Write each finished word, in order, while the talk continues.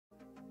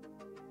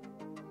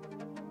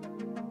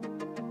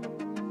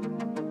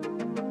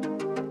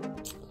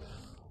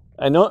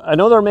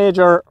Another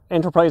major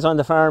enterprise on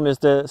the farm is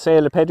the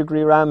sale of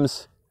pedigree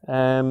rams.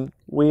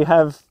 We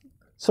have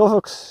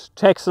Suffolks,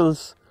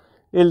 Texels,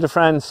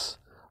 Ile-de-France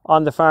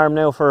on the farm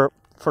now for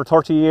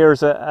 30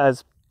 years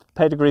as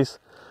pedigrees.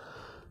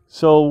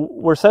 So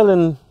we're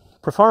selling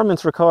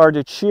performance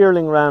recorded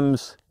shearling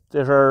rams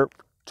that are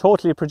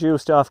totally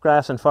produced off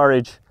grass and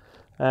forage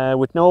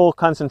with no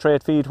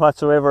concentrate feed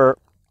whatsoever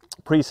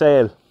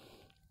pre-sale.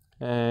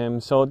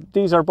 So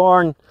these are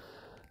born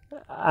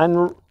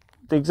and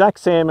the exact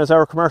same as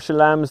our commercial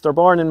lambs. They're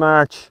born in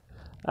March,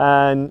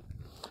 and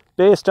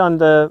based on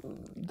the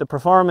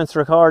performance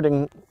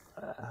recording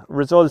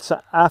results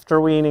after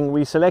weaning,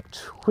 we select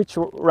which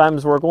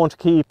rams we're going to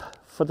keep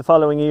for the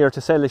following year to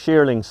sell as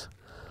shearlings.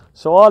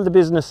 So all the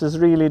business is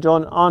really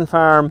done on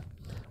farm.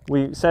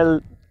 We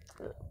sell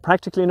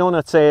practically none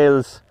at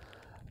sales,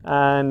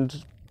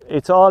 and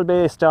it's all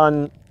based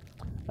on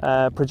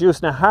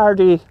producing a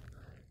hardy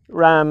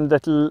ram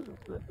that'll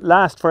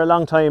last for a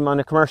long time on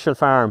a commercial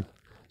farm.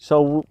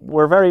 So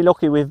we're very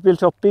lucky. We've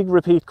built up big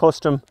repeat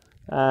custom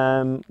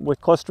with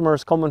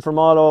customers coming from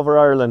all over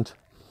Ireland.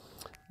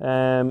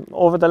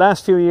 Over the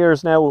last few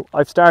years now,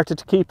 I've started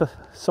to keep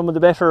some of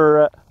the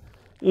better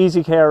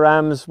easy care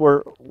rams.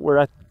 We're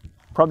at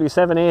probably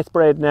 7/8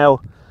 bred now,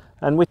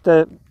 and with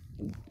the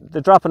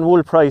drop in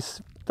wool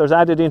price, there's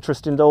added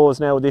interest in those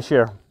now this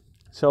year.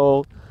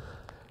 So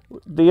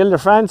the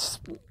Ile-de-France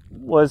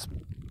was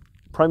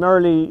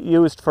primarily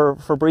used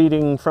for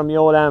breeding from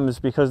ewe lambs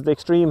because of the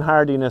extreme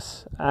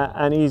hardiness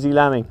and easy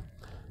lambing.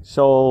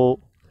 So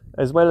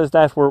as well as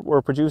that,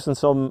 we're producing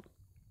some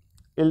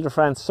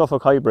Ile-de-France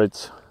Suffolk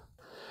hybrids.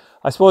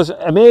 I suppose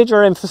a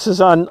major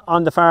emphasis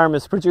on the farm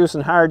is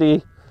producing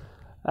hardy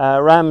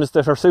rams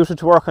that are suited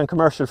to work on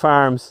commercial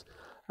farms,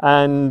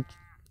 and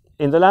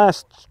in the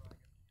last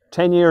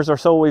 10 years or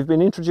so we've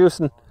been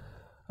introducing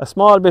a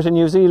small bit of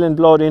New Zealand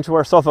blood into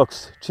our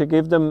Suffolks to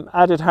give them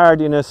added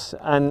hardiness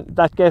and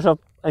that get up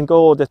and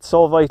go that's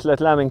so vital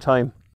at lambing time.